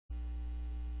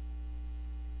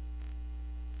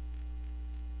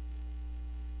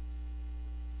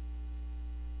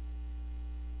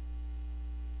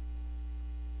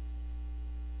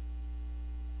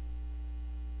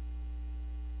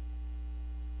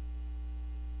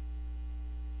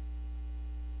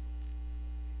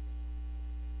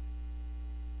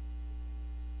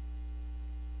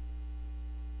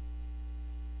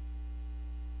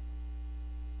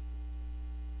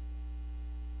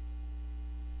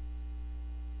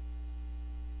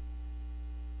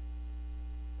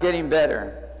getting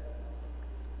better.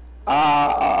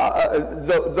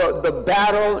 The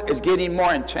battle is getting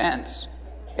more intense.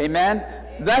 Amen?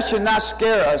 That should not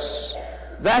scare us.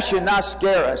 That should not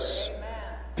scare us.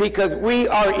 Because we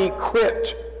are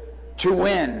equipped to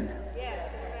win.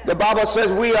 The Bible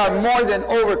says we are more than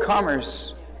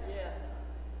overcomers.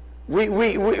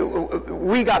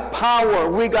 We got power.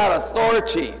 We got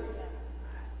authority.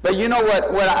 But you know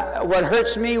what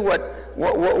hurts me? What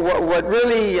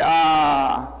really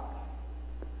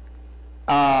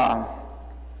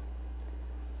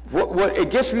what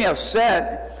it gets me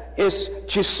upset is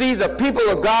to see the people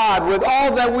of God, with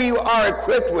all that we are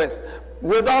equipped with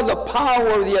all the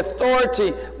power, the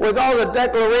authority, with all the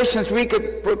declarations we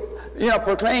could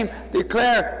proclaim,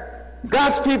 declare,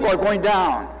 God's people are going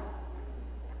down.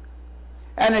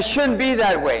 And it shouldn't be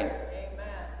that way. Amen.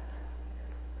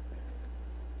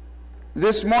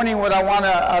 This morning, what I want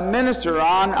to minister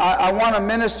on, I want to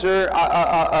minister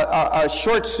a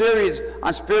short series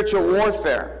on spiritual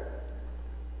warfare.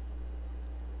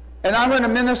 And I'm going to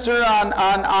minister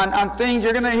on things.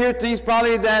 You're going to hear things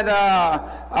probably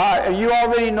that you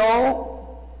already know.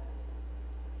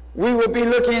 We will be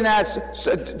looking at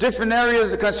different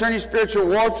areas concerning spiritual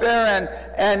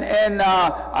warfare, and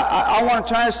I want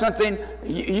to try something.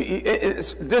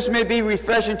 This may be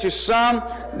refreshing to some.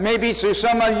 Maybe to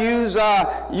some of you,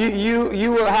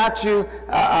 you will have to.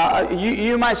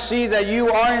 You might see that you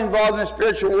are involved in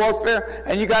spiritual warfare,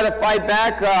 and you got to fight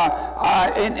back.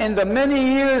 In the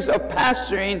many years of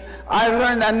pastoring, I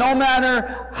learned that no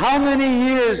matter how many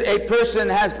years a person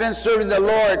has been serving the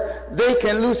Lord, they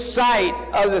can lose sight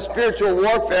of the spiritual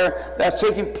warfare that's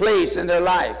taking place in their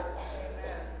life,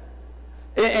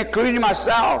 including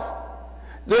myself.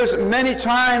 There's many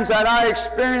times that I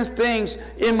experienced things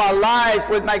in my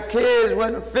life with my kids,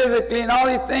 physically, and all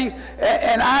these things,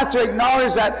 and I have to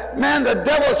acknowledge that, man, the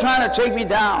devil's trying to take me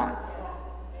down.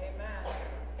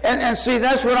 And see,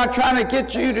 that's what I'm trying to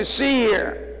get you to see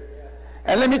here.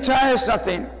 And let me tell you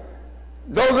something.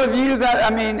 Those of you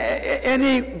that,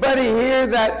 anybody here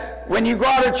that when you go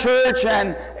out of church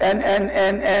and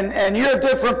you're a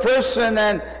different person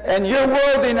and you're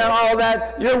worldly and all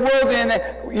that, you're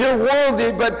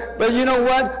worldly, but you know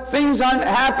what? Things aren't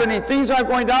happening. Things aren't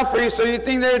going down for you, so you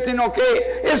think that everything's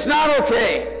okay. It's not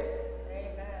okay.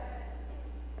 Amen.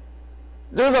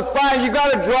 There's a fight. You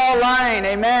got to draw a line.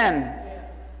 Amen.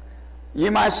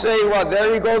 You might say, well,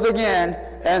 there he goes again,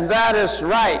 and that is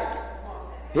right.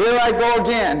 Here I go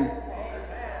again.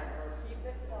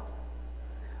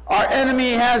 Our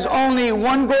enemy has only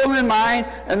one goal in mind,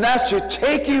 and that's to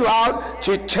take you out of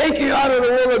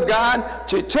the will of God,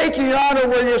 to take you out of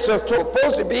where you're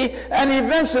supposed to be, and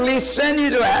eventually send you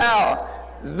to hell.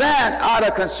 That ought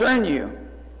to concern you.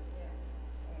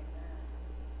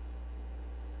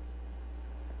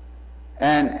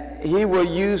 And he will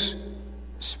use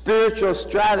spiritual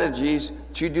strategies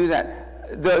to do that.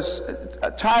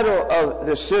 The title of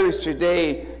the series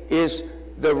today is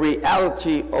The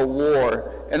Reality of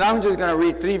War. And I'm just going to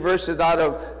read 3 verses out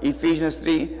of Ephesians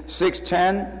 3, 6,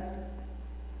 10,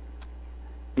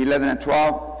 11, and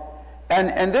 12.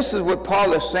 And this is what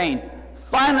Paul is saying.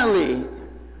 Finally,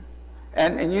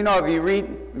 and you know, if you read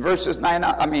verses 9,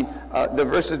 the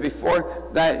verses before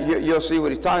that, you'll see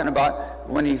what he's talking about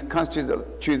when he comes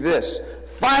to this.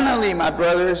 Finally, my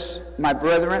brothers, my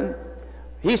brethren,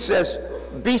 he says,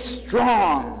 be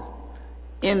strong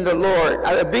in the Lord.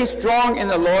 Be strong in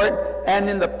the Lord and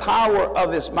in the power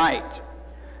of his might.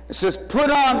 It says, put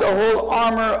on the whole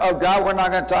armor of God. We're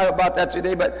not going to talk about that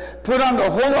today, but put on the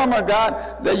whole armor of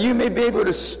God that you may be able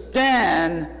to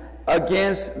stand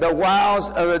against the wiles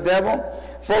of the devil.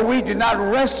 For we do not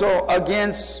wrestle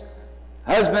against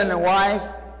husband and wife,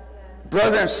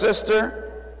 brother and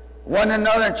sister, one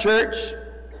another in church.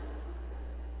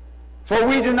 For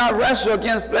we do not wrestle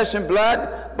against flesh and blood,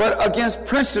 but against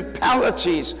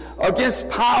principalities, against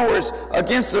powers,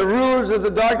 against the rulers of the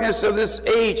darkness of this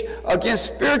age, against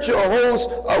spiritual hosts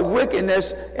of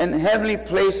wickedness in heavenly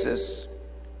places.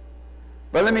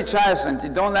 But let me try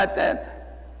something. Don't let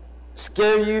that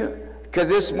scare you. Because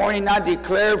this morning I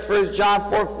declare 1 John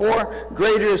 4:4,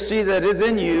 greater is he that is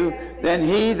in you than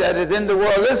he that is in the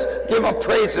world. Let's give him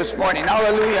praise this morning.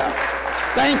 Hallelujah.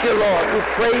 Thank you, Lord. We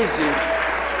praise you.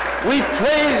 We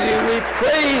praise you, we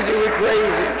praise you, we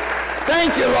praise you.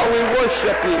 Thank you, Lord, we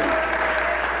worship you.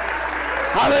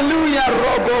 Hallelujah.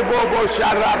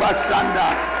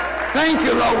 Thank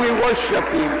you, Lord, we worship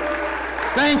you.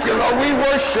 Thank you, Lord, we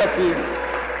worship you.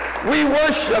 We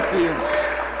worship you.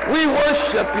 We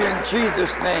worship you in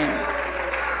Jesus' name.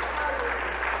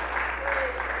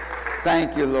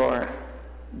 Thank you, Lord.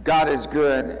 God is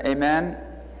good. Amen.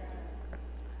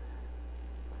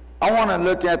 I want to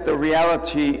look at the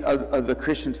reality of the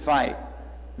Christian fight.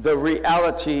 The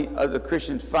reality of the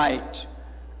Christian fight.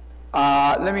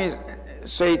 Let me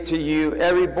say to you,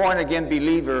 every born-again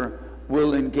believer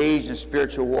will engage in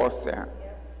spiritual warfare.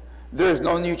 There is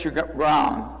no neutral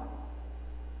ground.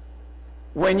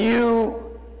 When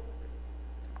you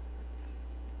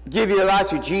give your life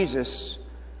to Jesus,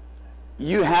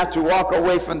 you have to walk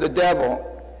away from the devil,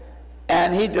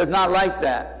 and he does not like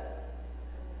that.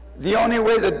 The only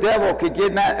way the devil could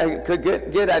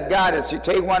get at God is to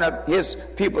take one of his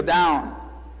people down.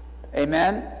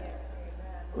 Amen?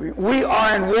 We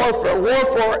are in warfare.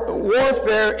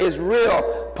 Warfare is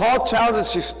real. Paul tells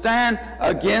us to stand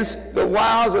against the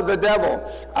wiles of the devil.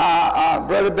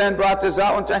 Brother Ben brought this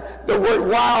out one time. The word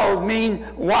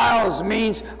wiles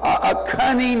means a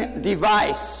cunning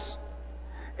device.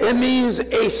 It means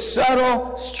a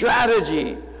subtle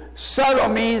strategy. Subtle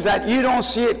means that you don't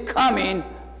see it coming,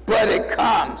 but it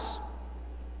comes.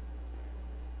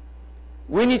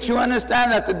 We need to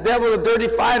understand that the devil, the dirty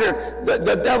fighter,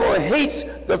 the devil hates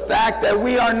the fact that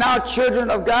we are now children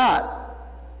of God.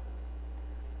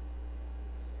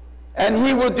 And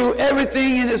he will do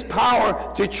everything in his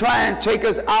power to try and take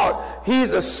us out. He's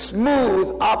a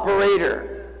smooth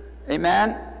operator.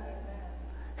 Amen?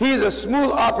 He's a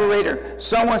smooth operator.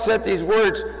 Someone said these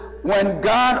words, when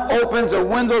God opens the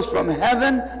windows from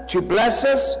heaven to bless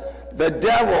us, the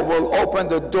devil will open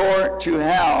the door to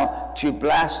hell to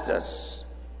blast us.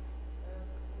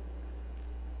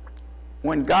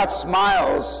 When God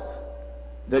smiles,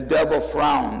 the devil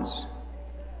frowns.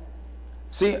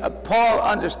 See, Paul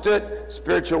understood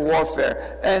spiritual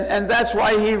warfare. And that's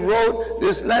why he wrote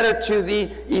this letter to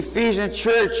the Ephesian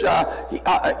church.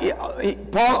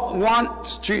 Paul wanted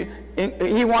to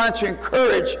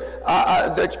encourage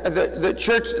the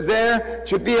church there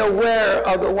to be aware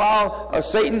of the wile of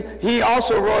Satan. He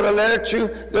also wrote a letter to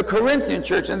the Corinthian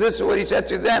church, and this is what he said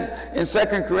to them in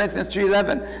 2 Corinthians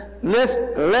 2:11.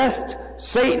 Lest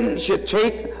Satan should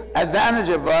take advantage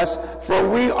of us, for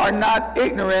we are not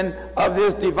ignorant of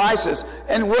his devices.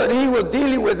 And what he was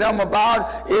dealing with them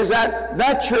about is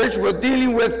that church was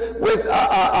dealing with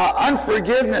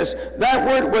unforgiveness.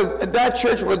 That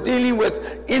church was dealing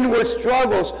with inward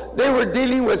struggles. They were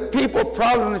dealing with people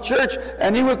problem in the church,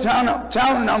 and he was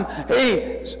telling them,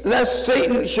 hey, lest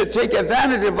Satan should take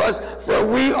advantage of us, for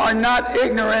we are not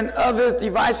ignorant of his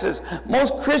devices.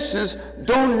 Most Christians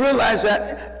don't realize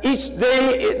that each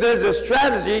day there's a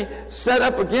strategy set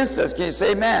up against us. Can you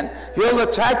say amen? He'll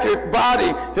attack your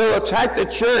body. He'll attack the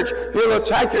church. He'll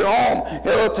attack your home.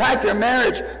 He'll attack your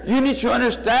marriage. You need to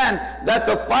understand that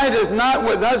the fight is not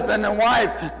with husband and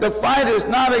wife. The fight is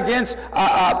not against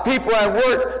people at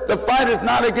work. The fight is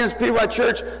not against people at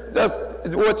church.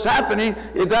 What's happening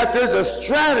is that there's a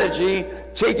strategy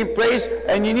taking place,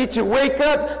 and you need to wake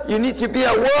up. You need to be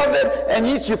aware of it, and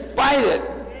you need to fight it.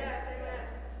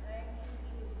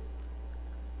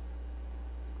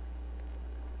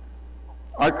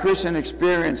 Our Christian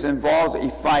experience involves a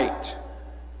fight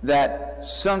that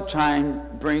sometimes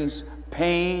brings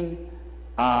pain,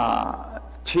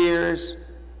 tears,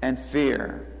 and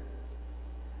fear.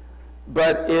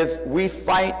 But if we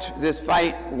fight this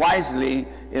fight wisely,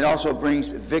 it also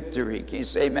brings victory. Can you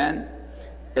say amen?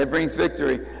 It brings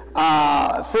victory.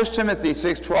 1 Timothy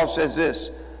 6:12 says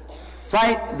this,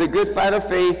 fight the good fight of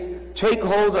faith, take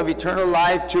hold of eternal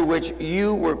life, to which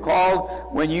you were called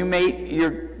when you made your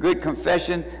good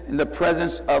confession in the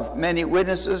presence of many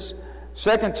witnesses.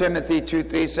 2 Timothy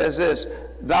 2:3 says this,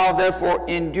 thou therefore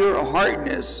endure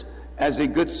hardness as a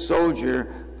good soldier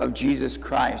of Jesus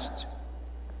Christ.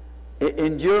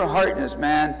 Endure hardness,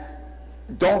 man.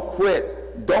 Don't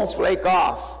quit. Don't flake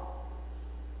off.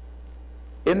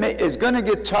 It's going to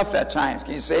get tough at times.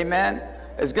 Can you say amen?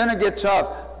 It's going to get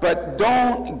tough, but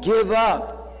don't give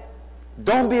up.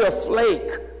 Don't be a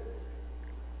flake.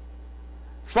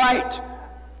 Fight.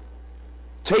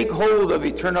 Take hold of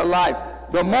eternal life.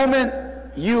 The moment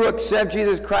you accept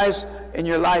Jesus Christ in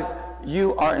your life,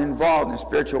 you are involved in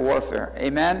spiritual warfare.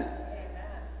 Amen?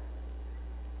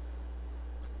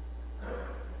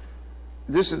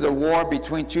 This is a war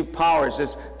between two powers.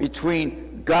 It's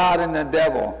between God and the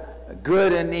devil,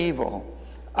 good and evil,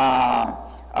 light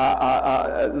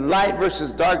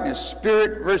versus darkness,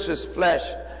 spirit versus flesh.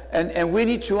 And we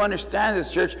need to understand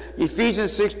this, church.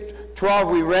 Ephesians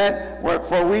 6:12 we read,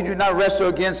 for we do not wrestle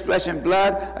against flesh and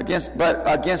blood, but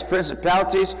against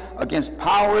principalities, against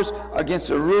powers, against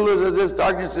the rulers of this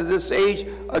darkness of this age,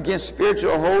 against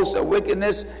spiritual hosts of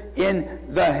wickedness in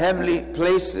the heavenly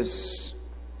places.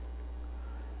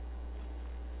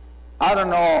 I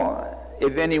don't know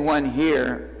if anyone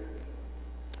here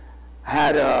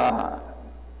had an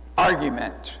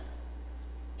argument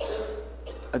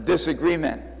a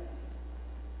disagreement.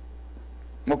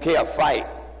 Okay, a fight.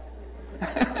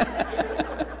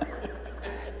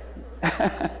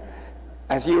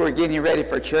 As you were getting ready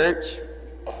for church,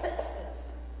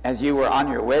 as you were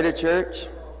on your way to church,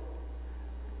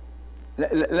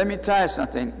 let me tell you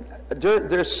something.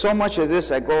 There's so much of this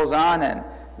that goes on, and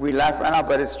we laugh right now,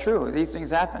 but it's true. These things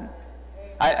happen.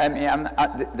 I mean,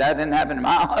 that didn't happen in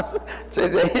my house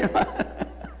today.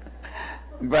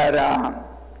 But,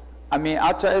 I mean,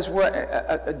 I'll tell you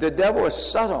what, the devil is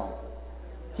subtle.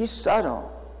 He's subtle.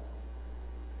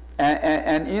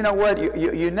 And you know what?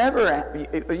 You never,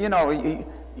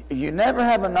 you never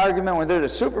have an argument when there's a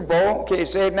Super Bowl. Okay,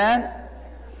 say amen?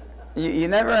 You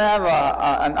never have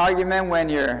an argument when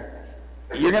you're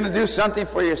going to do something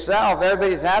for yourself.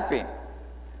 Everybody's happy.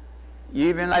 You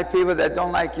even like people that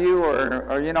don't like you,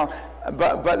 or you know.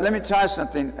 But let me tell you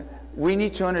something. We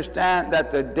need to understand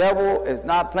that the devil is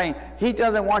not playing. He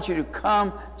doesn't want you to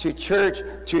come to church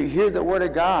to hear the Word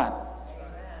of God.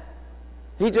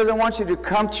 He doesn't want you to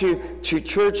come to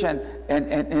church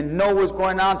and know what's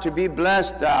going on, to be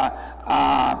blessed.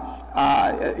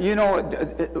 You know,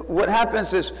 what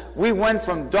happens is we went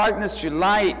from darkness to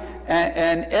light,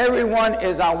 and everyone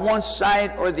is on one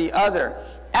side or the other.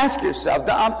 Ask yourself,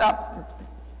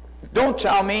 don't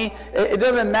tell me, it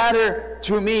doesn't matter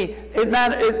to me,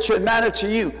 it should matter to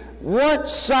you. What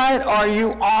side are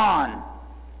you on?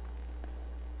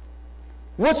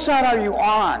 What side are you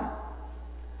on?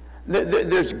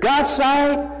 There's God's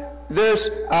side, there's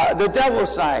the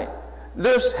devil's side.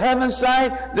 There's heaven's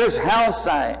side, there's hell's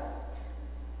side.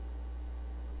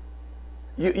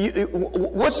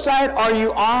 What side are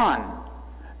you on?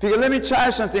 Because let me tell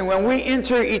you something. When we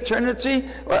enter eternity,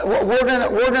 we're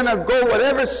gonna go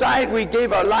whatever side we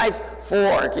gave our life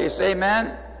for. Okay, say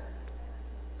amen.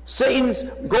 Satan's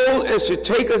goal is to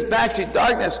take us back to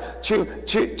darkness, to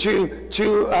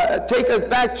take us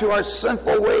back to our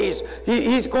sinful ways.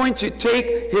 He's going to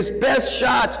take his best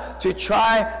shot to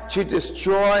try to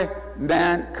destroy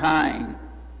mankind.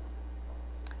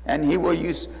 And he will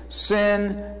use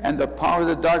sin and the power of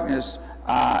the darkness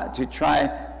to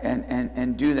try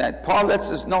and do that. Paul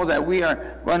lets us know that we are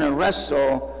going to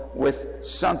wrestle with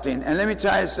something. And let me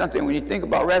tell you something. When you think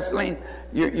about wrestling,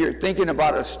 you're thinking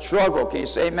about a struggle. Can you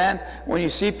say amen? When you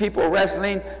see people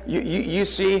wrestling, you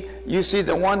see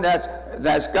the one that's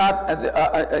got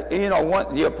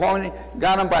the opponent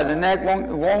got him by the neck,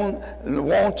 won't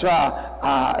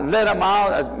let him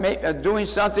out, doing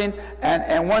something,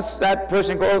 and once that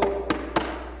person goes,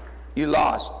 you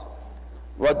lost.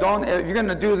 Well, if you're going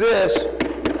to do this,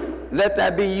 let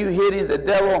that be you hitting the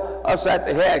devil upside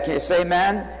the head. Can you say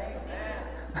amen?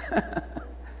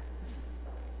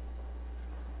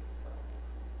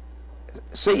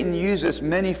 Satan uses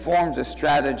many forms of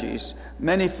strategies,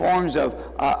 many forms of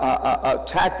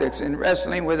tactics in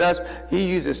wrestling with us. He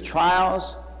uses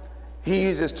trials. He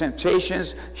uses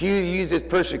temptations. He uses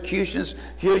persecutions.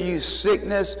 He'll use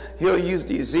sickness. He'll use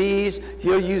disease.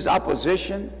 He'll use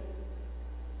opposition.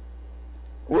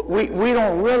 We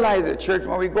don't realize it, church,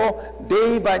 when we go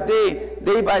day by day,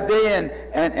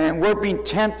 and we're being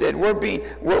tempted. We're being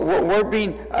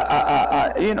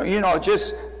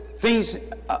just things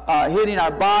hitting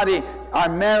our body, our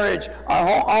marriage,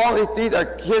 all these things, our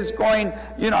kids going,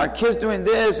 our kids doing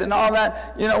this and all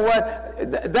that. You know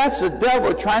what? That's the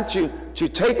devil trying to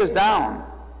take us down.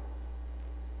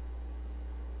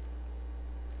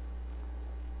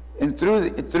 And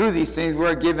through these things,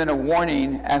 we're given a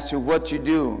warning as to what to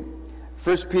do.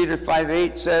 1 Peter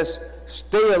 5:8 says,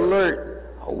 "Stay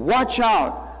alert, watch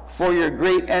out for your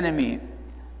great enemy,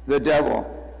 the devil.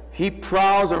 He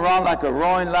prowls around like a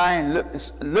roaring lion,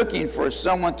 looking for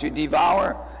someone to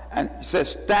devour." And it says,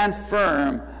 "Stand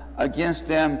firm against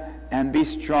them and be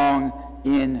strong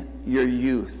in your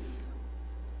youth."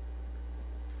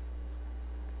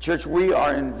 Church, we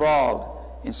are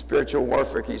involved in spiritual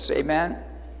warfare. Can you say amen?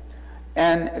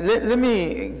 And let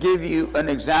me give you an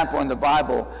example in the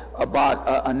Bible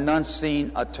about an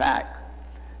unseen attack.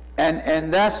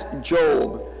 And that's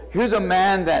Job. Here's a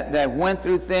man that went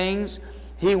through things.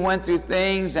 He went through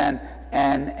things and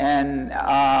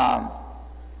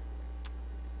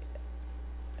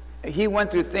he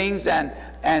went through things and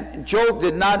Job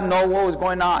did not know what was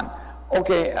going on.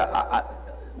 Okay,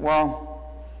 well,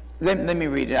 let me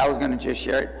read it. I was going to just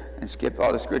share it and skip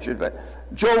all the scriptures, but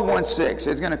Job 1:6,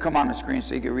 it's going to come on the screen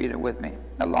so you can read it with me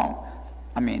alone.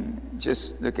 I mean,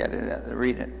 just look at it,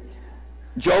 read it.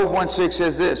 Job 1:6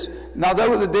 says this, "Now there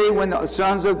was a day when the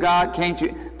sons of God came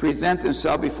to present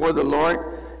themselves before the Lord,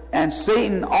 and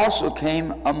Satan also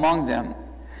came among them.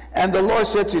 And the Lord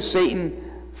said to Satan,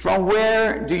 'From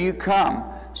where do you come?'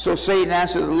 So Satan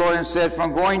answered the Lord and said,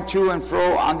 from going to and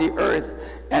fro on the earth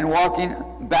and walking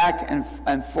back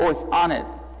and forth on it.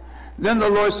 Then the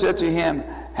Lord said to him,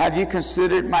 have you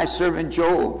considered my servant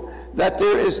Job, that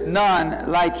there is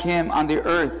none like him on the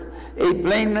earth, a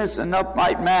blameless and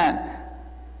upright man,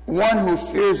 one who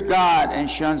fears God and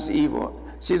shuns evil?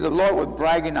 See, the Lord was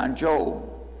bragging on Job.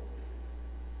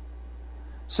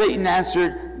 Satan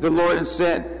answered the Lord and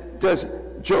said, does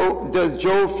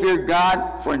Job fear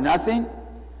God for nothing?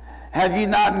 Have you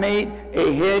not made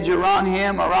a hedge around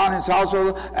him, around his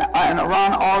household, and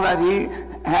around all that he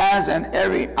has, and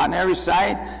on every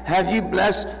side? Have you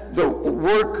blessed the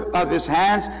work of his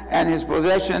hands, and his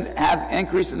possession have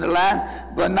increased in the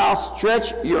land? But now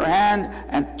stretch your hand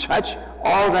and touch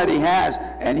all that he has,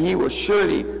 and he will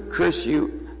surely curse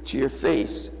you to your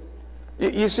face.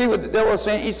 You see what the devil is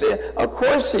saying? He said, of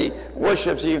course he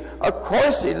worships you. Of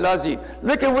course he loves you.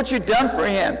 Look at what you've done for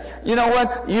him. You know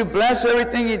what? You bless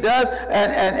everything he does.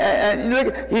 And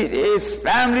look, his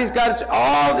family's got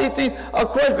all these things.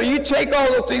 Of course, but you take all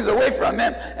those things away from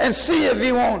him and see if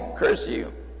he won't curse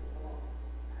you.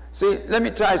 See, let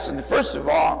me tell you something. First of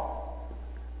all,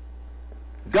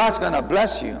 God's going to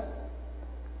bless you.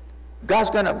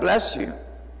 God's going to bless you.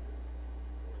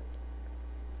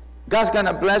 God's going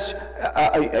to bless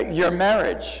your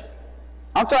marriage.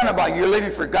 I'm talking about you're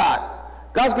living for God.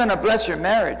 God's going to bless your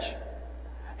marriage.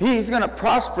 He's going to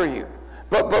prosper you.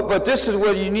 But this is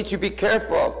what you need to be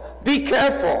careful of. Be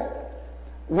careful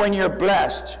when you're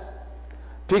blessed,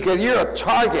 because you're a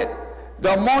target.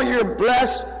 The more you're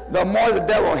blessed, the more the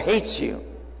devil hates you.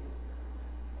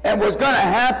 And what's going to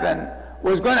happen,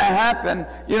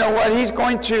 you know what, he's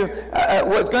going to,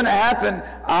 what's going to happen,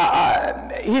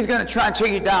 he's going to try and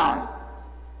take you down.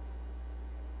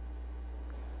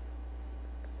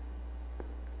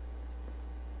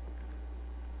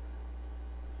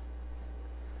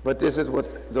 But this is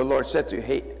what the Lord said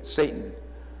to Satan.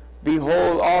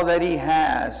 Behold, all that he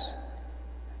has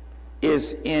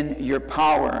is in your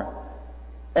power.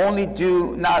 Only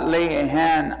do not lay a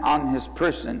hand on his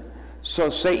person.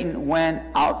 So Satan went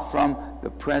out from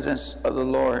the presence of the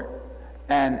Lord.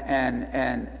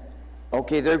 And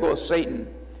okay, there goes Satan.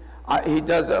 He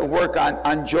does a work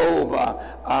on Job.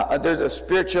 There's a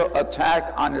spiritual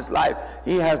attack on his life.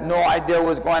 He has no idea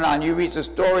what's going on. You read the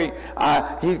story.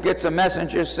 He gets a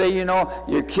messenger say, you know,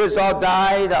 your kids all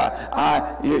died.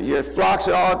 Your flocks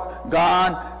are all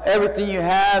gone. Everything you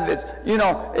have is, you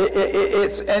know,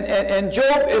 and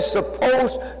Job is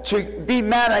supposed to be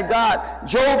mad at God.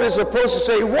 Job is supposed to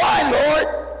say, why, Lord?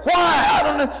 Why? I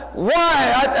don't know.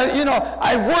 Why?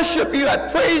 I worship you. I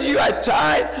praise you. I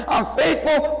tithe. I'm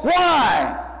faithful.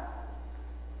 Why?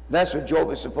 That's what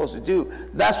Job is supposed to do.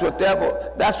 That's what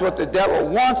the devil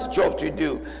wants Job to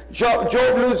do. Job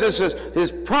loses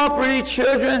his property,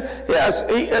 children.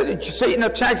 Satan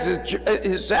attacks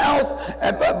his health.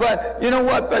 But you know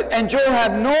what? And Job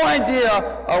had no idea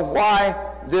of why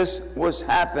this was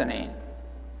happening.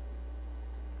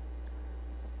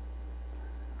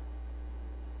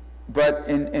 But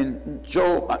in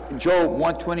Job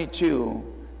 1:22,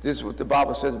 this is what the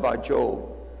Bible says about Job.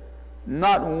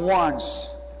 Not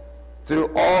once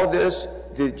through all this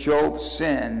did Job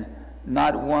sin.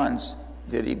 Not once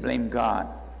did he blame God.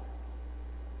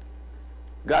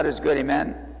 God is good,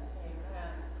 amen?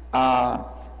 And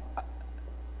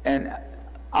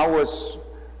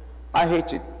I hate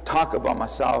to talk about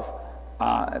myself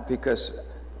because,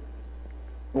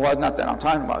 well, not that I'm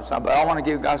talking about myself, but I want to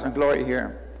give God some glory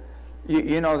here.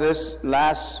 You know, this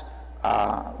last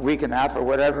week and a half or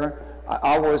whatever,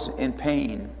 I was in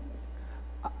pain.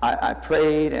 I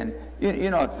prayed, and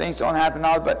you know, things don't happen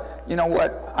now, but you know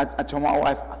what? I told my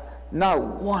wife, not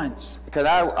once, because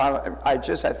I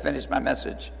just had finished my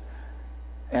message,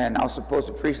 and I was supposed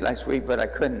to preach last week, but I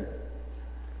couldn't.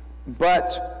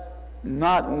 But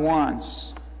not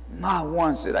once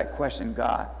did I question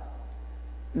God.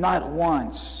 Not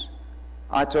once.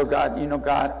 I told God, you know,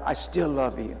 God, I still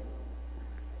love you.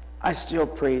 I still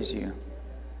praise you.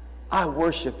 I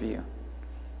worship you.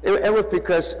 It was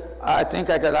because I think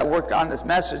I worked on this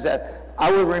message that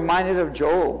I was reminded of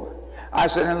Job. I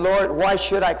said, and Lord, why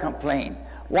should I complain?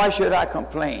 Why should I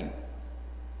complain?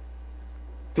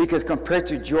 Because compared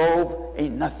to Job,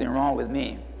 ain't nothing wrong with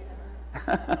me.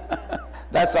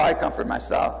 That's how I comfort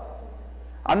myself.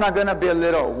 I'm not going to be a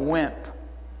little wimp.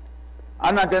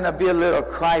 I'm not going to be a little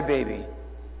crybaby.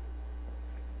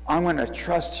 I'm going to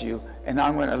trust you, and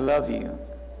I'm going to love you.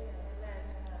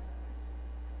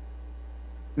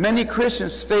 Many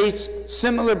Christians face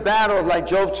similar battles like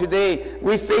Job today.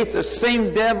 We face the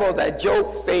same devil that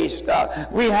Job faced.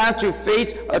 We have to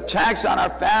face attacks on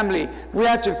our family. We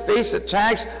have to face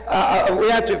attacks. We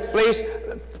have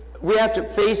to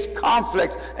face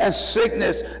conflict and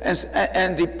sickness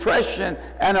and depression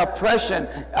and oppression.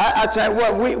 I tell you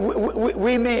what,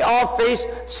 we may all face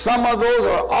some of those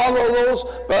or all of those,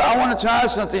 but I want to tell you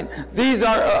something. These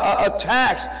are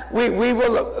attacks. We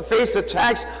will face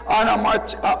attacks on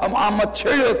our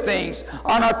material things,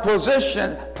 on our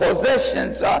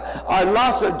possessions, our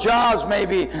loss of jobs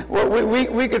maybe.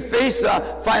 We could face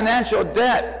financial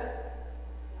debt.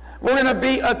 We're going to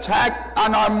be attacked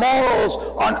on our morals.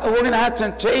 We're going to have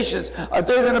temptations. There's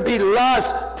going to be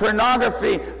lust,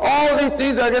 pornography. All these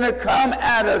things are going to come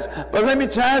at us. But let me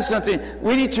tell you something.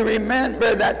 We need to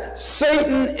remember that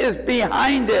Satan is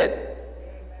behind it.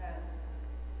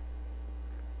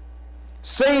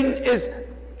 Satan is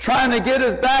trying to get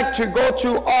us back to go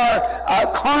to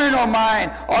our carnal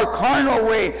mind, our carnal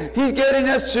way. He's getting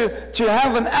us to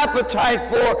have an appetite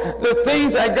for the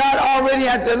things that God already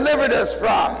had delivered us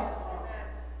from.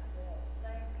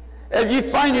 If you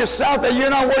find yourself that you're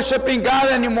not worshiping God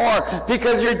anymore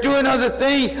because you're doing other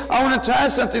things, I want to tell you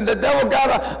something. The devil got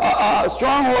a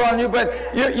stronghold on you,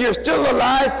 but you're still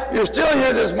alive. You're still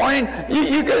here this morning.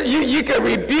 You can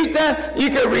rebuke that.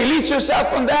 You can release yourself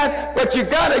from that. But you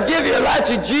got to give your life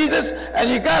to Jesus, and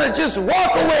you got to just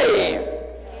walk away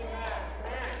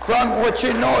from what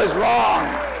you know is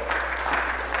wrong.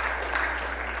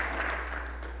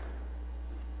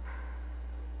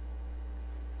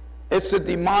 It's a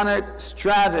demonic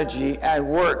strategy at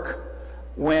work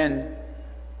when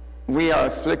we are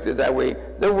afflicted that way.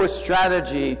 The word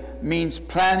strategy means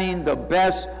planning the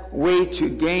best way to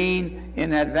gain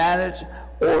an advantage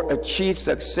or achieve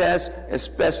success,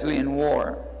 especially in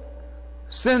war.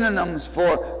 Synonyms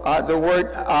for the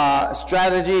word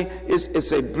strategy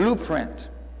is a blueprint,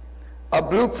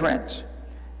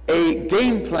 a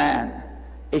game plan,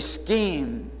 a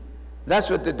scheme. That's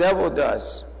what the devil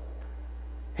does.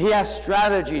 He has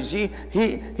strategies. He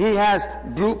has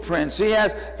blueprints.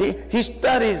 He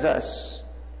studies us.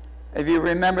 If you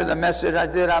remember the message I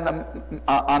did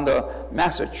on the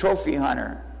Master Trophy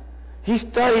Hunter, he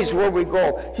studies where we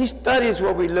go. He studies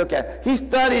what we look at. He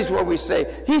studies what we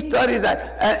say. He studies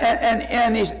that,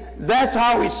 and that's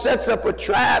how he sets up a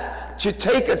trap to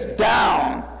take us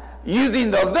down,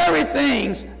 using the very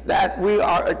things that we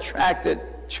are attracted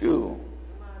to.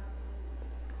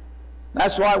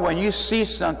 That's why when you see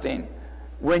something,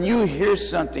 when you hear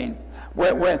something,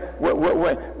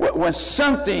 when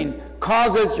something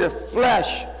causes your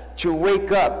flesh to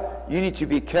wake up, you need to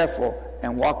be careful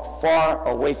and walk far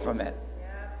away from it.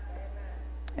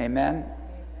 Yeah. Amen?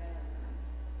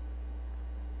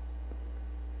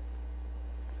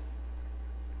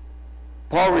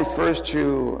 Paul refers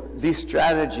to these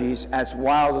strategies as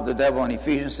wiles of the devil. In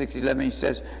Ephesians 6:11, he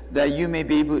says that you may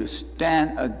be able to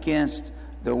stand against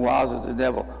the wiles of the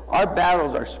devil. Our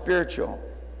battles are spiritual.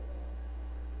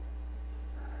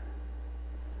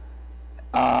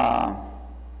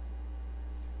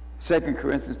 2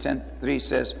 Corinthians 10:3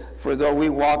 says, for though we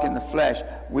walk in the flesh,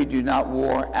 we do not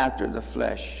war after the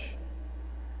flesh.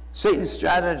 Satan's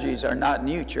strategies are not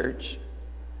new, church.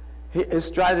 His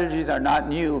strategies are not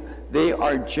new. They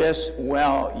are just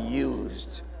well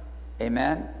used.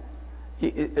 Amen?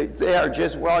 They are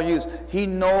just well used. He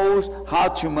knows how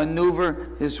to maneuver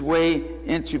his way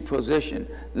into position.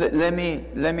 Let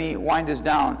me wind this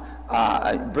down,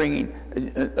 bringing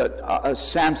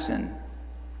Samson.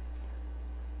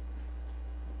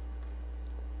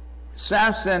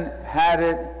 Samson had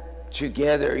it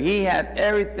together. He had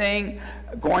everything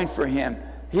going for him.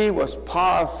 He was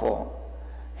powerful.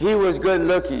 He was good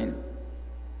looking.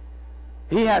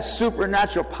 He had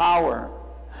supernatural power.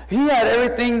 He had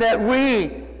everything that we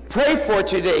pray for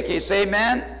today. Can you say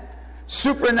amen?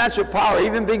 Supernatural power,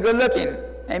 even being good looking.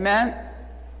 Amen?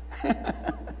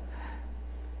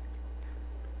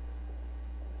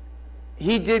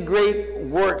 He did great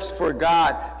works for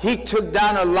God. He took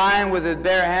down a lion with his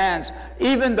bare hands.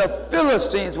 Even the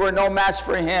Philistines were no match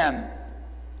for him.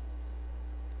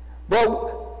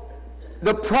 But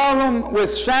the problem with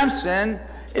Samson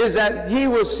is that he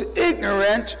was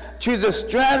ignorant to the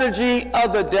strategy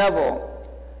of the devil.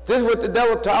 This is what the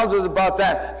devil tells us about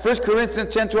that. 1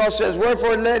 Corinthians 10:12 says,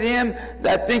 wherefore let him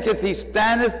that thinketh he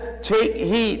standeth take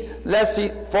heed, lest he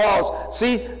falls.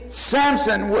 See,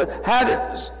 Samson had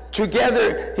it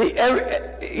together. He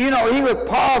was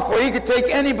powerful. He could take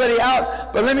anybody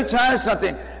out. But let me tell you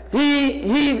something.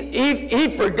 He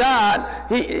forgot.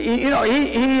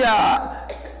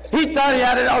 He thought he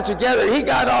had it all together. He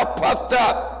got all puffed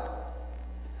up.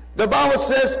 The Bible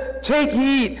says, take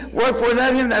heed, wherefore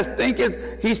let him that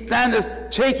thinketh he standeth,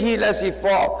 take heed lest he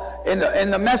fall. In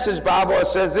the Message Bible it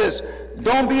says this,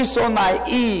 don't be so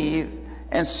naive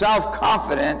and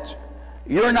self-confident.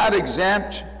 You're not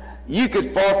exempt. You could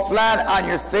fall flat on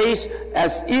your face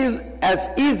as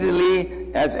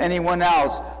easily as anyone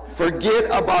else. Forget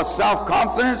about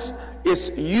self-confidence. It's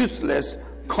useless.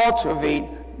 Cultivate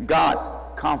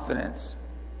God confidence.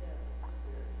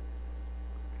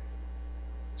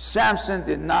 Samson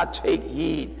did not take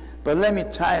heed, but let me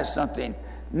tell you something.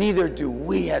 Neither do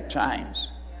we at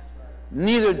times.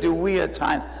 Neither do we at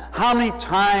times. How many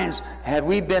times have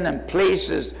we been in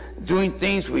places doing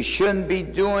things we shouldn't be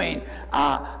doing?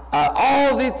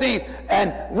 All these things,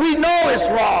 and we know it's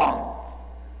wrong.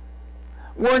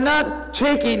 We're not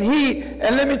taking heed.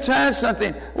 And let me tell you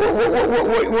something.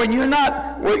 When you're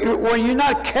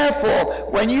not careful,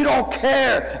 when you don't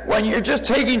care, when you're just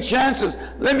taking chances,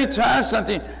 let me tell you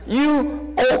something.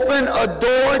 You open a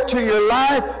door to your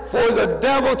life for the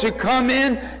devil to come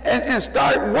in and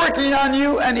start working on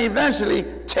you and eventually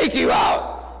take you out.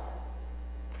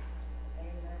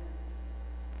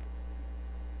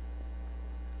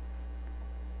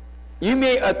 You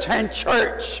may attend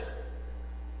church,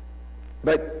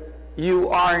 but you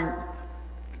aren't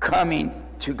coming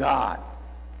to God.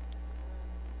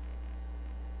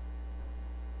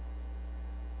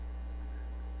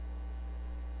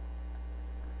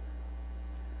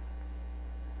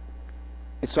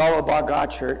 It's all about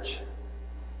God, church.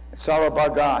 It's all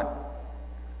about God.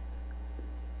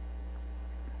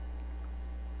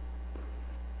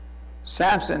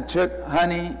 Samson took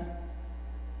honey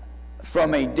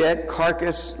from a dead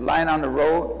carcass lying on the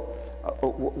road.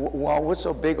 Well, what's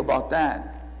so big about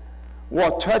that?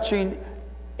 Well, touching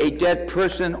a dead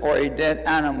person or a dead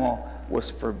animal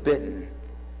was forbidden.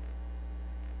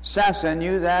 Samson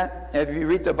knew that. If you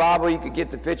read the Bible, you could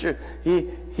get the picture.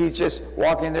 He's just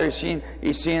walking there.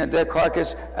 He's seeing a dead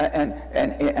carcass,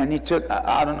 and he took,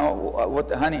 I don't know what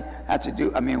the honey had to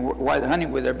do. I mean, why the honey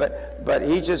was there, but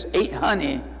he just ate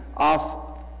honey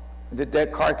off the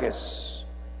dead carcass.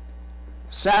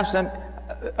 Samson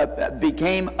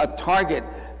became a target.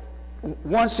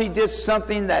 Once he did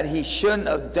something that he shouldn't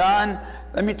have done,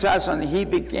 let me tell you something, he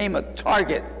became a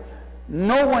target.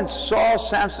 No one saw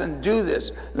Samson do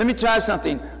this. Let me tell you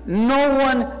something, no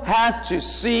one has to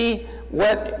see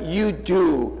what you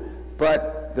do,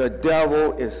 but the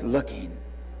devil is looking.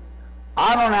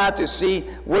 I don't have to see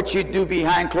what you do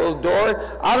behind closed doors.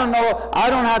 I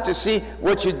don't have to see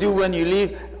what you do when you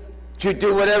leave to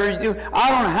do whatever you do. I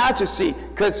don't have to see,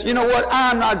 because you know what?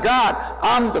 I'm not God.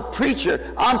 I'm the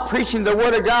preacher. I'm preaching the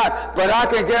word of God. But I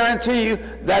can guarantee you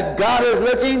that God is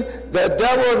looking, the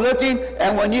devil is looking,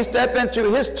 and when you step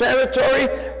into his territory,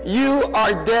 you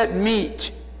are dead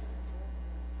meat.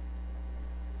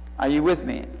 Are you with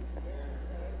me?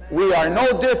 We are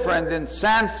no different than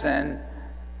Samson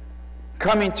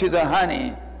coming to the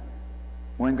honey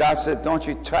when God said, don't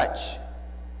you touch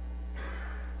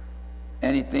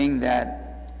anything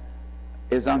that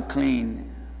is unclean.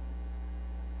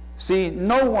 See,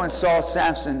 no one saw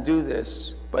Samson do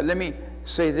this, but let me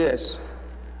say this.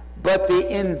 But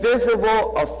the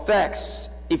invisible effects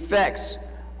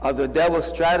of the devil's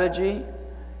strategy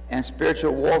and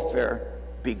spiritual warfare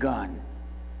begun.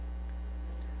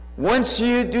 Once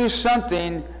you do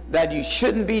something that you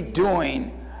shouldn't be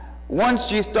doing,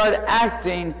 once you start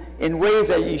acting in ways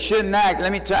that you shouldn't act,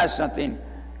 let me tell you something,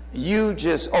 you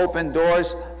just open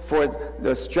doors for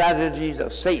the strategies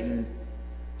of Satan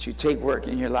to take work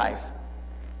in your life.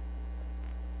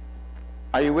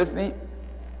 Are you with me?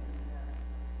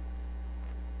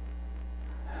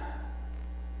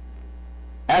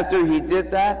 After he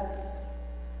did that,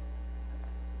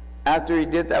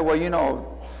 well, you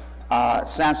know,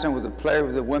 Samson was a player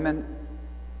with the women.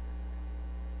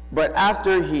 But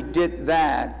after he did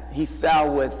that, he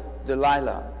fell with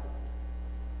Delilah.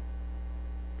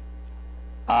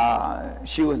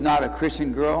 She was not a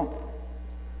Christian girl.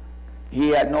 He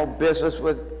had no business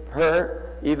with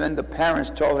her. Even the parents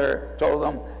told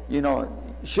them, you know,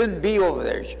 you shouldn't be over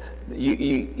there.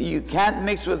 You can't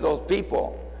mix with those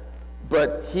people.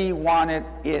 But he wanted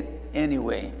it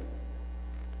anyway.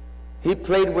 He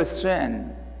played with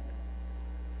sin,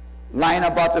 lying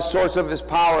about the source of his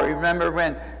power. Remember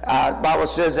when the Bible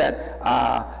says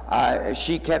that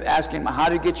she kept asking him, how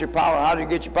do you get your power? How do you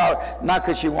get your power? Not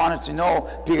because she wanted to know,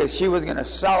 because she was going to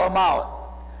sell him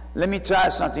out. Let me tell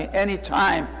you something.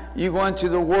 Anytime you go into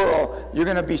the world, you're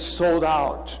going to be sold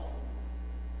out.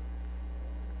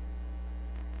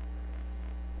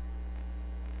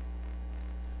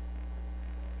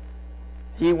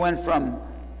 He went from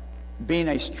being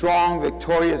a strong,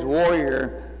 victorious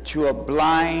warrior to a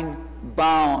blind,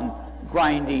 bound,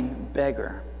 grinding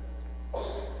beggar.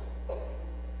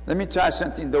 Let me tell you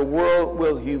something. The world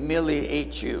will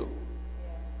humiliate you.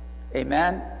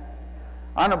 Amen?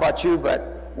 I don't know about you,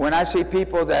 but when I see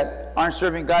people that aren't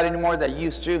serving God anymore that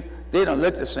used to, they don't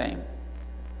look the same.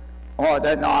 Oh,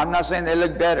 no, I'm not saying they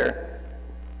look better.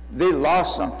 They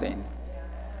lost something.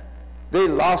 They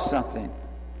lost something.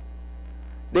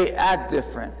 They act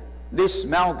different. They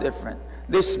smell different.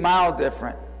 They smile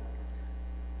different.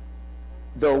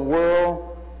 The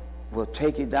world will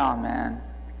take you down, man.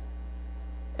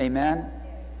 Amen?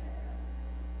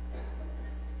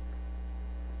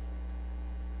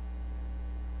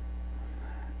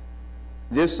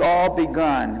 This all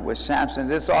begun with Samson.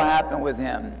 This all happened with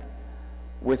him,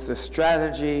 with the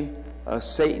strategy of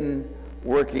Satan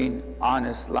working on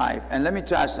his life. And let me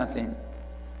tell you something.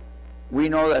 We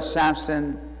know that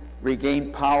Samson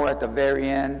regained power at the very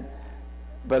end,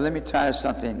 but let me tell you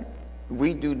something.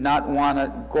 We do not want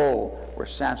to go where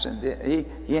Samson did.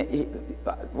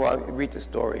 Well, read the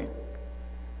story.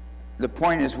 The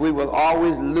point is, we will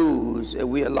always lose if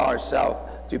we allow ourselves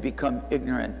to become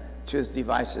ignorant to his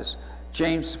devices.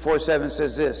 James 4:7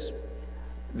 says this,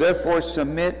 therefore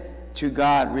submit to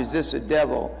God, resist the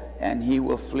devil, and he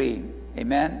will flee.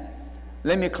 Amen?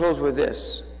 Let me close with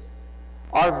this.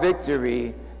 Our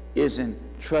victory is in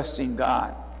trusting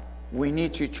God. We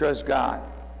need to trust God.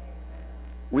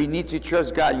 We need to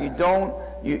trust God. You don't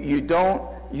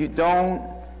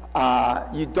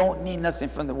need nothing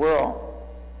from the world.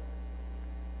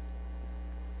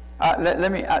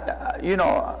 You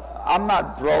know, I'm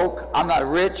not broke. I'm not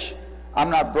rich. I'm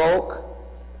not broke.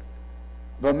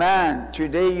 But man,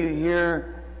 today you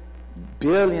hear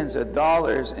billions of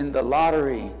dollars in the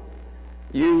lottery.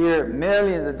 You hear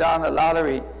millions of dollars in the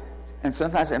lottery. And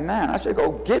sometimes I say, man, I should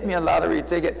go get me a lottery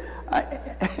ticket.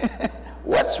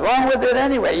 What's wrong with it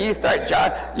anyway?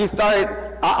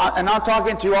 And I'm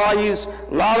talking to all you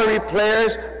lottery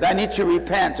players that need to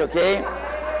repent, okay?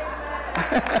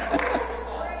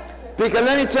 Because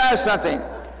let me tell you something.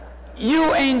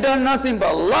 You ain't done nothing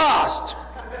but lost.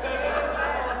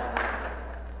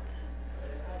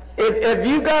 If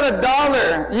you got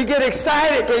 $1, you get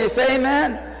excited. Can you say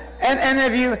amen? And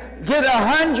if you get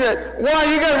 100,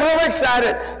 well, you get real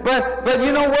excited. But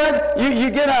you know what? You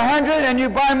get 100 and you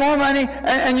buy more money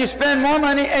and you spend more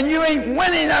money and you ain't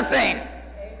winning nothing.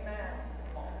 Amen.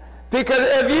 Because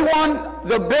if you want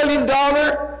the $1 billion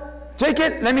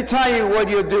ticket, let me tell you what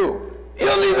you'll do.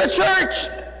 You'll leave the church.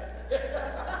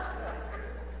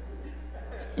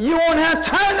 You won't have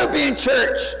time to be in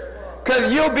church.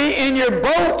 Because you'll be in your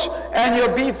boat and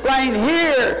you'll be flying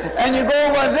here and you go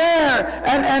over there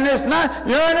and it's not,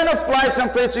 you're not going to fly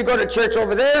someplace to go to church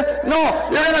over there. No,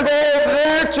 you're going to go over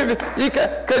there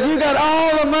because you got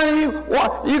all the money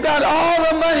you got all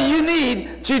the money you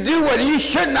need to do what you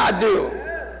should not do.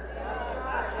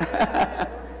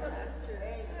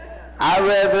 I'd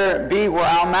rather be where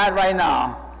I'm at right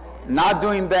now, not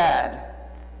doing bad,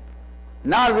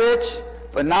 not rich,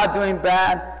 but not doing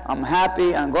bad. I'm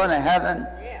happy. I'm going to heaven.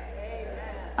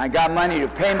 I got money to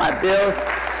pay my bills.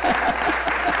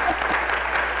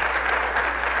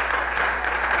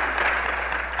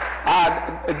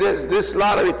 This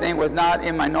lottery thing was not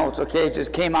in my notes, okay? It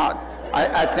just came out.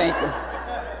 I think,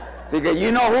 because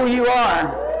you know who you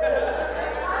are.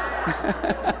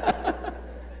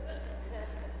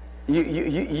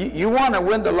 You want to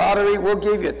win the lottery, we'll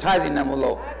give you a tithing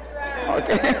envelope.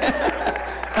 Okay?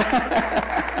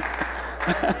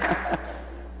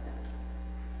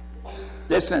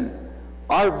 Listen,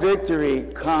 our victory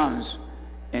comes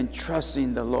in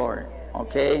trusting the Lord,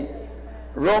 okay?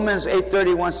 Romans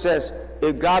 8:31 says,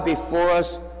 if God be for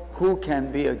us, who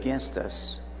can be against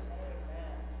us?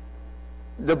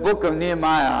 The book of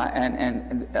Nehemiah,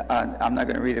 and I'm not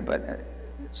going to read it, but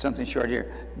something short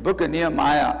here. Book of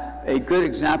Nehemiah, a good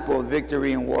example of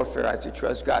victory in warfare as you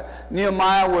trust God.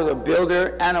 Nehemiah was a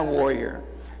builder and a warrior.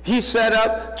 He set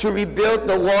up to rebuild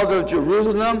the walls of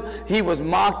Jerusalem. He was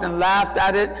mocked and laughed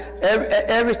at it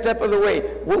every step of the way.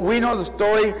 We know the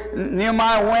story.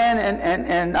 Nehemiah went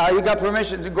and he got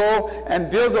permission to go and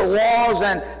build the walls.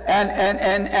 And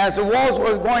as the walls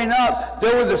were going up,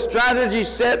 there was a strategy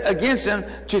set against him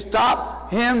to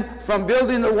stop him from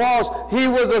building the walls. He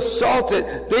was assaulted.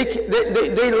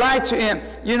 They lied to him.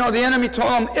 You know, the enemy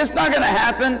told him, it's not going to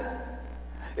happen.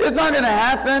 It's not going to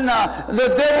happen.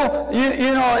 The devil,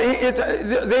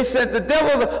 they said the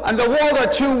devil and the walls are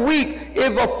too weak.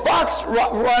 If a fox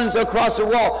runs across the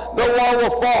wall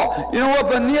will fall. You know what?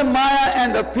 But Nehemiah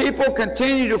and the people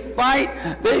continued to fight.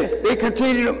 They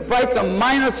continued to fight the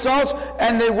minor assaults,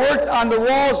 and they worked on the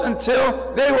walls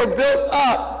until they were built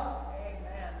up.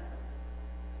 Amen.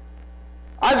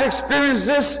 I've experienced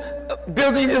this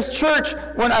building this church.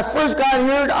 When I first got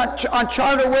here on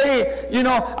Charter Way, you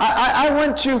know, I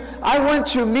went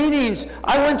to meetings.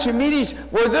 I went to meetings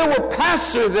where there were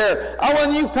pastors there. I was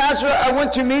a new pastor. I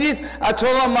went to meetings. I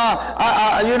told them,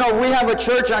 you know, we have a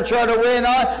church on Charter Way and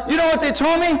all. You know what they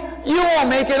told me? You won't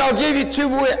make it. I'll give you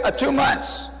 2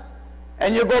 months,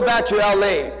 and you'll go back to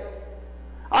LA.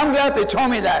 I'm glad they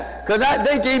told me that, because that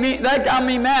got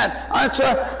me mad. I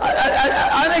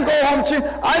didn't go home too.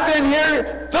 I've been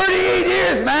here 38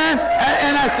 years, man,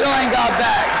 and I still ain't got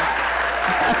back.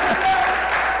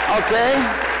 Okay?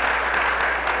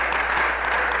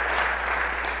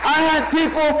 I had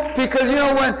people, because, you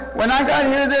know, when I got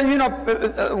here, then, you know,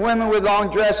 women with long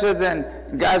dresses and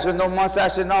guys with no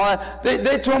mustache and all that,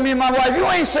 they told me and my wife, you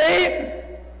ain't saved.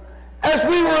 As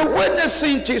we were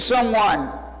witnessing to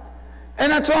someone.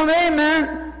 And I told him, hey,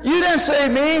 man, you didn't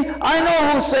save me. I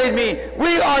know who saved me.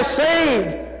 We are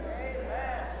saved.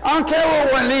 I don't care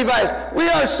what we're in Levi's. We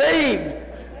are saved.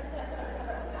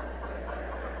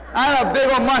 I had a big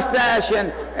old mustache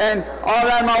and all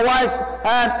that. My wife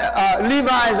had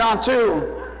Levi's on,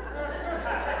 too.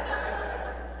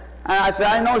 And I said,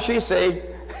 I know she's saved.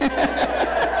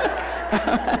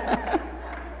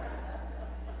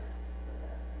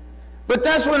 But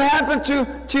that's what happened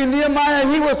to Nehemiah.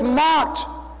 He was mocked.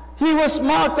 He was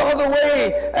mocked all the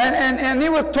way. And he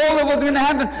was told it was going to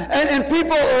happen. And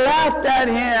people laughed at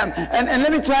him. And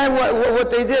let me tell you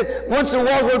what they did. Once the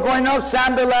walls were going up,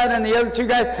 Sanballat and the other 2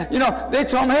 guys, you know, they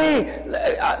told him, hey,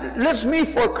 let's meet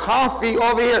for coffee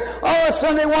over here. All of a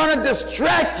sudden they want to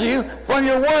distract you from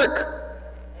your work.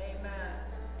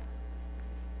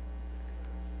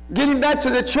 Getting back to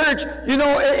the church, you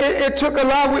know, it took a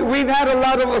lot. We've had a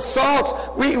lot of assaults.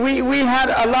 We had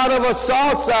a lot of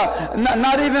assaults,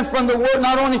 not even from the world,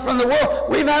 not only from the world.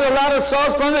 We've had a lot of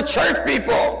assaults from the church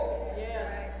people.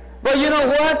 Yeah. But you know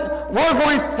what? We're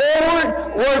going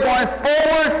forward. We're going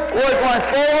forward. We're going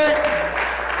forward.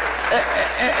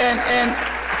 And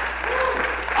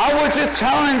I was just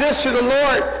telling this to the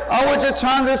Lord. I was just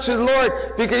telling this to the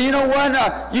Lord, because you know what?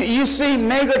 You see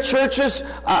mega churches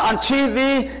on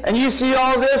TV, and you see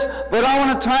all this, but I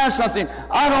want to tell you something.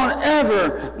 I don't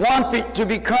ever want to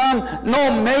become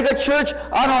no mega church.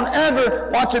 I don't ever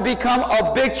want to become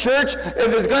a big church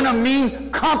if it's going to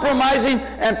mean compromising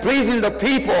and pleasing the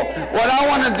people. What I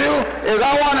want to do is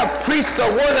I want to preach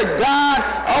the Word of God.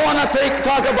 I want to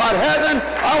talk about heaven.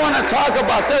 I want to talk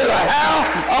about there's a hell.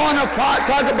 I want to talk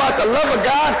about the love of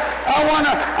God.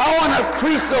 I want to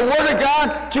preach the Word of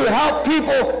God to help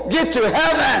people get to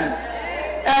heaven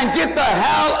and get the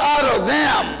hell out of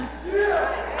them.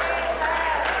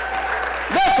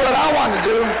 That's what I want to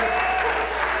do.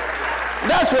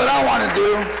 That's what I want to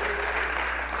do.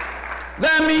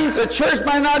 That means the church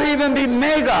might not even be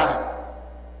mega,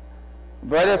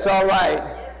 but it's all right,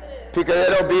 because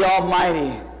it'll be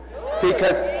almighty.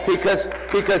 Because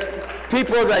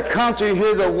people that come to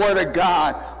hear the Word of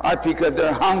God are because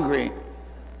they're hungry.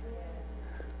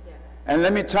 And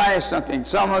let me tell you something.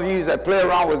 Some of you that play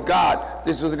around with God,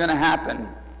 this was going to happen.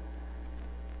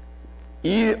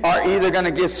 You are either going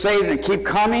to get saved and keep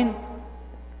coming,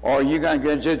 or you're going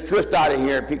to just drift out of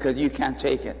here because you can't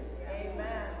take it.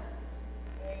 Amen.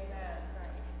 Amen.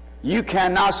 You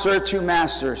cannot serve 2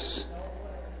 masters.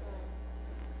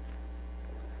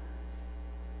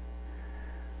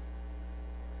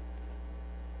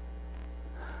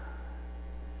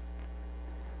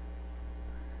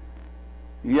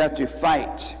 You have to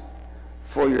fight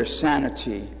for your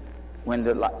sanity when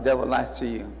the devil lies to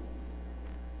you.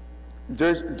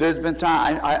 There's been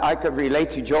time I could relate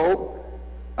to Job,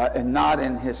 and not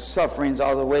in his sufferings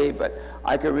all the way, but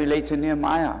I could relate to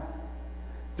Nehemiah.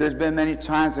 There's been many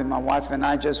times when my wife and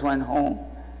I just went home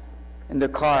in the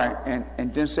car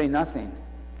and didn't say nothing.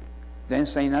 Didn't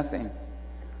say nothing.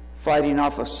 Fighting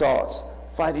off assaults,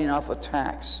 fighting off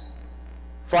attacks.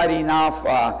 Fighting off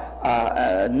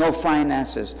no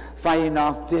finances, fighting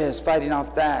off this, fighting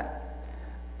off that.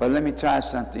 But let me tell you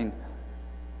something.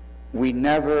 We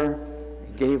never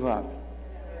gave up.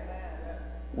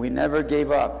 We never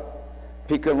gave up.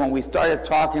 Because when we started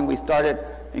talking, we started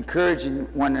encouraging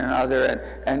one another.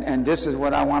 And this is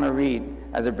what I want to read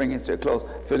as I bring it to a close.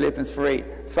 Philippians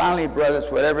 4:8. Finally,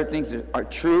 brothers, whatever things are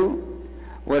true,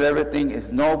 whatever thing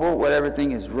is noble, whatever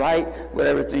thing is right,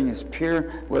 whatever thing is pure,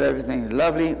 whatever thing is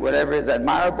lovely, whatever is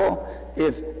admirable,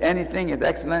 if anything is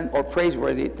excellent or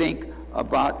praiseworthy, think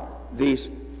about these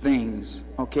things.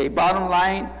 Okay, bottom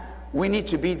line, we need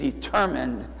to be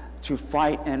determined to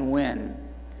fight and win.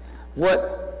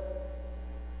 What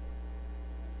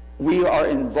we are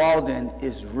involved in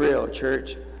is real,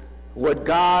 church. what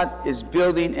God is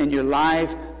building in your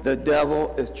life, the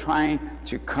devil is trying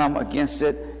to come against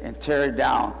it and tear it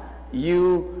down.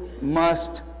 You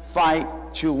must fight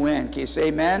to win. Can you say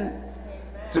amen? Amen.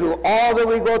 Through all that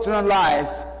we go through in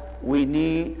life, we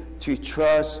need to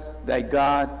trust that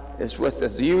God is with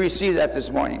us. Do you receive that this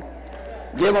morning?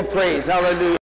 Give him praise. Hallelujah.